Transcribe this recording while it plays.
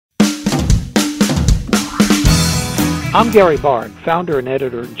I'm Gary Bard, founder and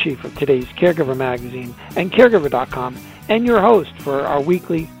editor-in-chief of today's Caregiver magazine and caregiver.com, and your host for our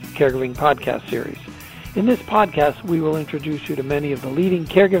weekly Caregiving podcast series. In this podcast, we will introduce you to many of the leading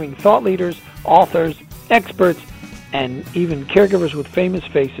caregiving thought leaders, authors, experts, and even caregivers with famous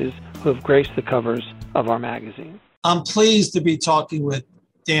faces who have graced the covers of our magazine. I'm pleased to be talking with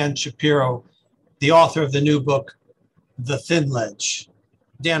Dan Shapiro, the author of the new book, The Thin Ledge.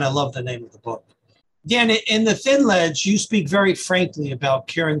 Dan, I love the name of the book. Dan, in The Thin Ledge, you speak very frankly about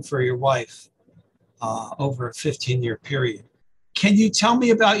caring for your wife over a 15-year period. Can you tell me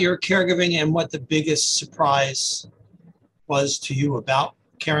about your caregiving and what the biggest surprise was to you about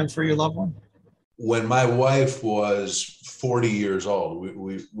caring for your loved one? When my wife was 40 years old,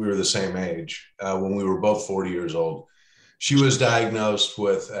 we were the same age, when we were both 40 years old, she was diagnosed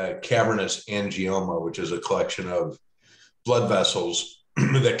with cavernous angioma, which is a collection of blood vessels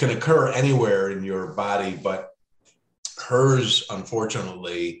that can occur anywhere in your body, but hers,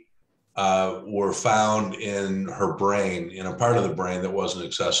 unfortunately, were found in her brain, in a part of the brain that wasn't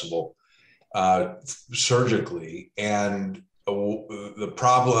accessible surgically. And the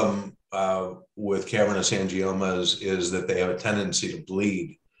problem with cavernous angiomas is that they have a tendency to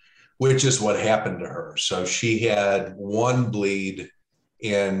bleed, which is what happened to her. So she had one bleed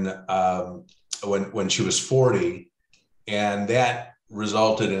in when she was 40, and that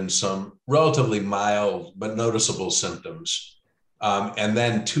resulted in some relatively mild but noticeable symptoms. And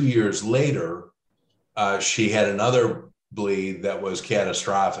then 2 years later, she had another bleed that was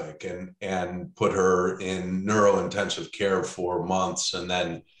catastrophic and put her in neurointensive care for months. And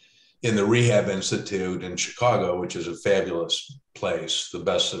then in the Rehab Institute in Chicago, which is a fabulous place, the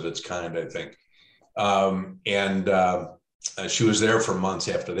best of its kind, I think. She was there for months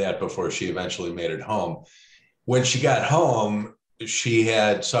after that before she eventually made it home. When she got home, she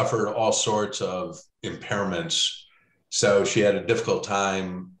had suffered all sorts of impairments. So she had a difficult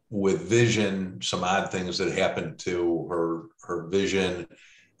time with vision, some odd things that happened to her vision.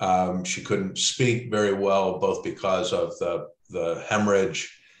 She couldn't speak very well, both because of the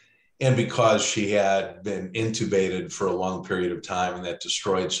hemorrhage and because she had been intubated for a long period of time, and that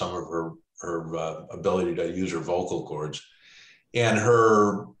destroyed some of her ability to use her vocal cords. And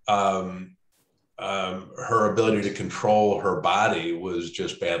her ability to control her body was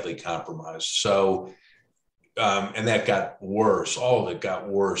just badly compromised. So, and that got worse. All of it got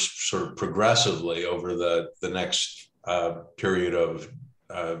worse sort of progressively over the next period of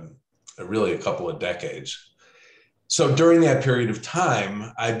really a couple of decades. So during that period of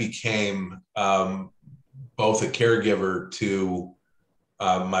time, I became both a caregiver to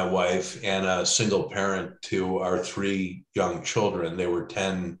my wife and a single parent to our three young children. They were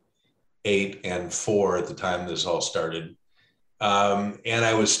 10, 8, and 4 at the time this all started. And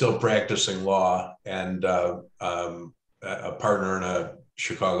I was still practicing law and a partner in a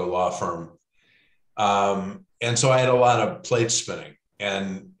Chicago law firm. And so I had a lot of plates spinning,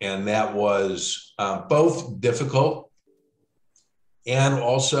 and that was both difficult and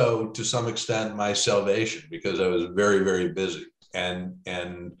also to some extent my salvation, because I was very, very busy. And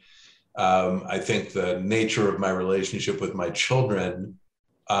I think the nature of my relationship with my children,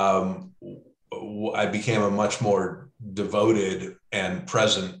 I became a much more devoted and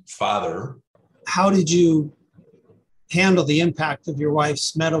present father. How did you handle the impact of your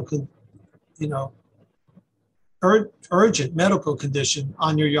wife's medical, urgent medical condition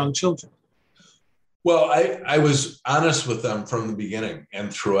on your young children? Well, I was honest with them from the beginning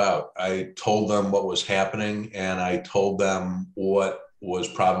and throughout. I told them what was happening, and I told them what was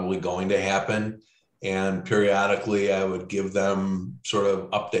probably going to happen. And periodically, I would give them sort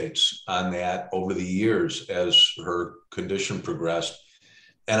of updates on that over the years as her condition progressed.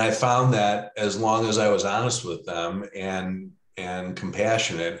 And I found that as long as I was honest with them and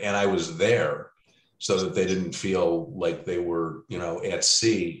compassionate, and I was there so that they didn't feel like they were, at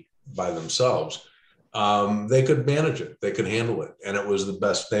sea by themselves, they could manage it. They could handle it. And it was the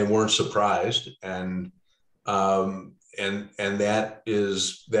best. They weren't surprised. And that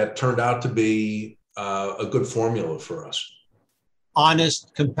turned out to be a good formula for us.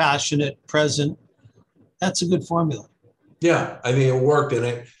 Honest, compassionate, present. That's a good formula. Yeah, I mean, it worked, and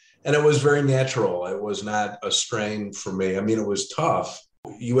it was very natural. It was not a strain for me. I mean, it was tough.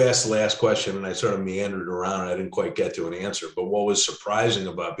 You asked the last question, and I sort of meandered around, and I didn't quite get to an answer. But what was surprising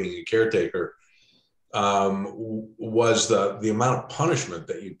about being a caretaker was the amount of punishment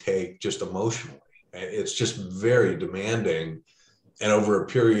that you take just emotionally. It's just very demanding. And over a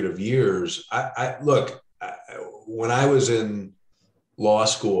period of years, when I was in law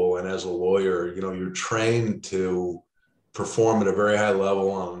school and as a lawyer, you're trained to perform at a very high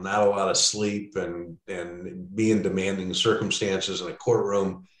level on not a lot of sleep and be in demanding circumstances in a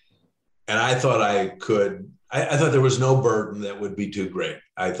courtroom. And I thought I thought there was no burden that would be too great.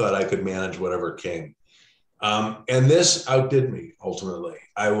 I thought I could manage whatever came. And this outdid me ultimately.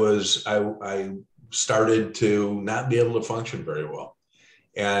 I started to not be able to function very well.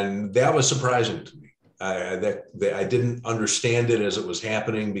 And that was surprising to me. I didn't understand it as it was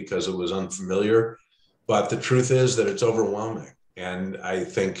happening because it was unfamiliar. But the truth is that it's overwhelming. And I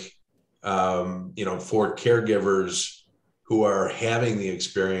think, for caregivers who are having the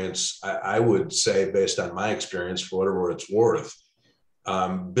experience, I would say, based on my experience, for whatever it's worth,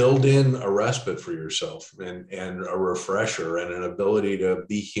 build in a respite for yourself and a refresher and an ability to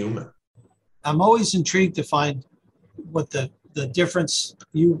be human. I'm always intrigued to find what the difference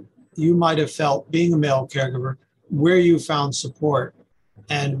you might have felt being a male caregiver, where you found support,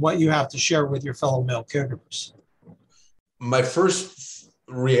 and what you have to share with your fellow male caregivers. My first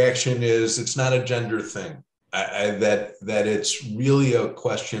reaction is it's not a gender thing. That it's really a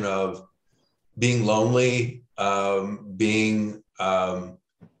question of being lonely, being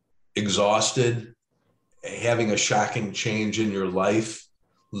exhausted, having a shocking change in your life,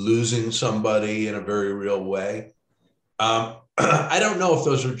 losing somebody in a very real way. I don't know if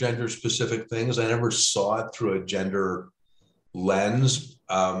those are gender specific things. I never saw it through a gender lens.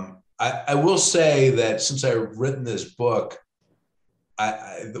 I will say that since I've written this book,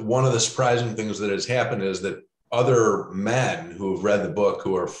 one of the surprising things that has happened is that other men who have read the book,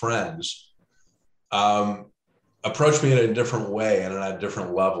 who are friends, approach me in a different way and on a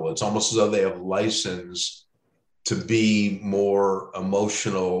different level. It's almost as though they have license to be more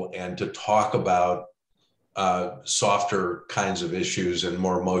emotional and to talk about softer kinds of issues and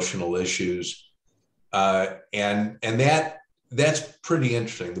more emotional issues. And that's pretty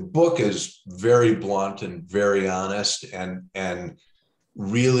interesting. The book is very blunt and very honest and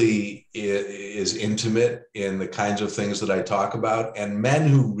really is intimate in the kinds of things that I talk about. And men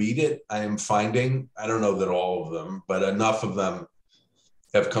who read it, I am finding, I don't know that all of them, but enough of them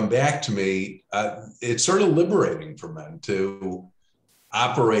have come back to me. It's sort of liberating for men to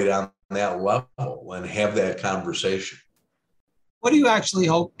operate on that level and have that conversation. What do you actually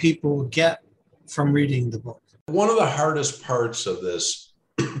hope people will get from reading the book? One of the hardest parts of this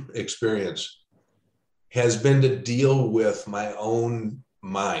experience has been to deal with my own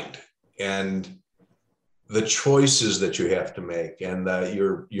mind and the choices that you have to make, and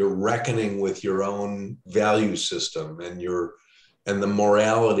you're reckoning with your own value system and the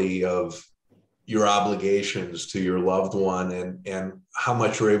morality of your obligations to your loved one, and how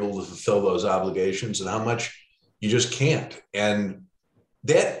much you're able to fulfill those obligations and how much you just can't. And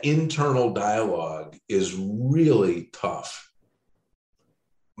that internal dialogue is really tough.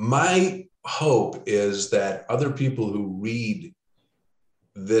 My hope is that other people who read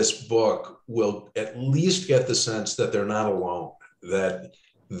this book will at least get the sense that they're not alone, that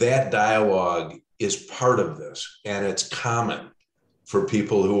dialogue is part of this, and it's common for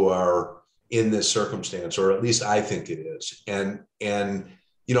people who are in this circumstance, or at least I think it is. And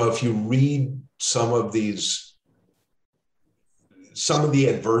if you read some of the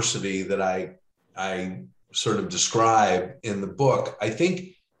adversity that I sort of describe in the book, I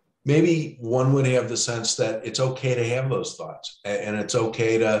think maybe one would have the sense that it's okay to have those thoughts, and it's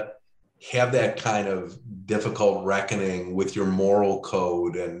okay to have that kind of difficult reckoning with your moral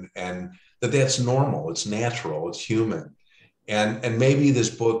code, and that's normal, it's natural, it's human. And maybe this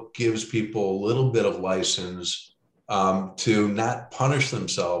book gives people a little bit of license to not punish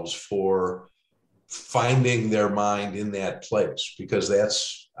themselves for finding their mind in that place, because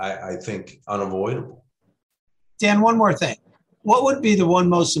that's, I think, unavoidable. Dan, one more thing. What would be the one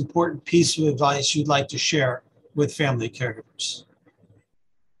most important piece of advice you'd like to share with family caregivers?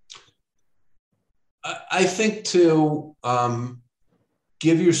 I think to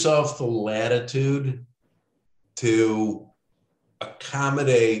give yourself the latitude to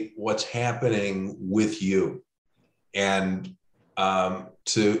accommodate what's happening with you, and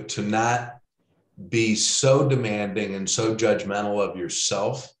to not be so demanding and so judgmental of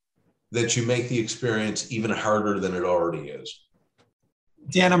yourself that you make the experience even harder than it already is.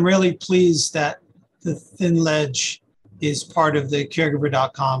 Dan, I'm really pleased that The Thin Ledge is part of the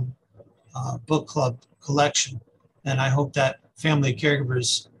caregiver.com book club collection. And I hope that family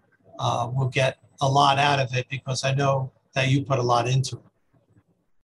caregivers will get a lot out of it, because I know that you put a lot into it.